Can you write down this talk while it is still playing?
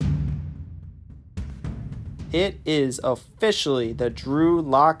It is officially the Drew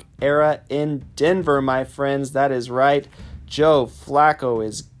Lock era in Denver, my friends. That is right. Joe Flacco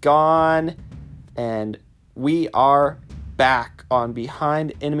is gone, and we are back on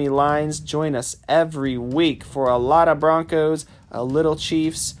Behind Enemy Lines. Join us every week for a lot of Broncos, a little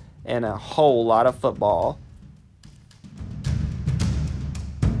Chiefs, and a whole lot of football.